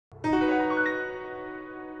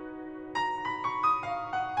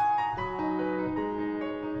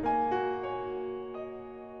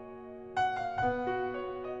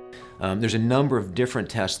There's a number of different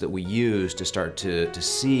tests that we use to start to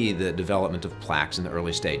see the development of plaques in the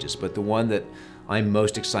early stages, but the one that I'm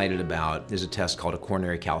most excited about is a test called a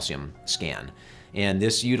coronary calcium scan. And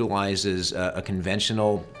this utilizes a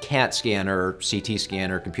conventional CAT scanner, CT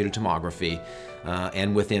scanner, computed tomography,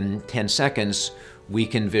 and within 10 seconds, we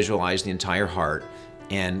can visualize the entire heart,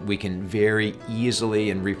 and we can very easily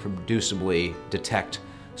and reproducibly detect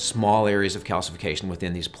small areas of calcification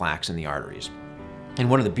within these plaques in the arteries. And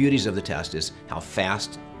one of the beauties of the test is how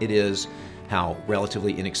fast it is, how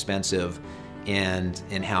relatively inexpensive, and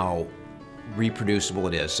how reproducible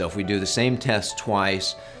it is. So if we do the same test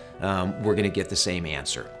twice, we're going to get the same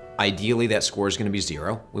answer. Ideally, that score is going to be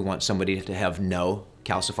 0. We want somebody to have no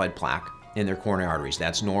calcified plaque in their coronary arteries.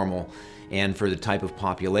 That's normal. And for the type of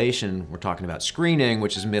population we're talking about screening,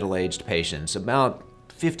 which is middle-aged patients, about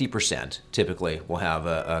 50% typically will have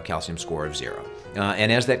a calcium score of 0.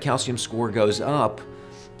 And as that calcium score goes up,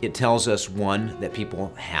 it tells us, one, that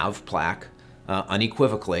people have plaque.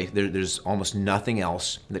 Unequivocally, there's almost nothing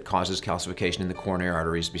else that causes calcification in the coronary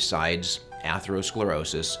arteries besides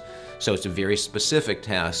atherosclerosis. So it's a very specific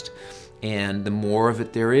test, and the more of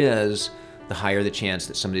it there is, the higher the chance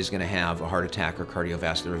that somebody's going to have a heart attack or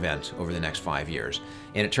cardiovascular event over the next 5 years.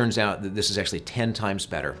 And it turns out that this is actually 10 times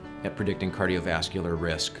better at predicting cardiovascular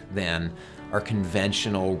risk than our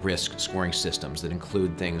conventional risk scoring systems that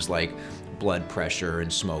include things like blood pressure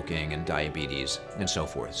and smoking and diabetes and so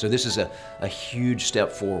forth. So this is a huge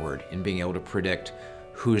step forward in being able to predict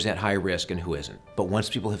who's at high risk and who isn't. But once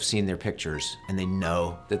people have seen their pictures and they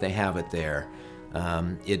know that they have it there,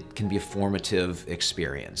 it can be a formative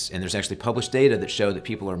experience. And there's actually published data that show that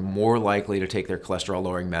people are more likely to take their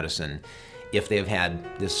cholesterol-lowering medicine if they've had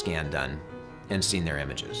this scan done and seen their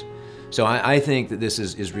images. So I think that this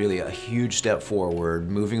is really a huge step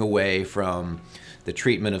forward, moving away from the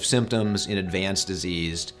treatment of symptoms in advanced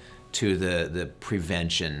disease to the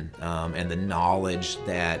prevention and the knowledge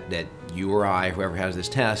that you or I, whoever has this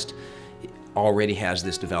test, already has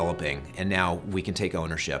this developing, and now we can take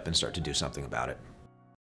ownership and start to do something about it.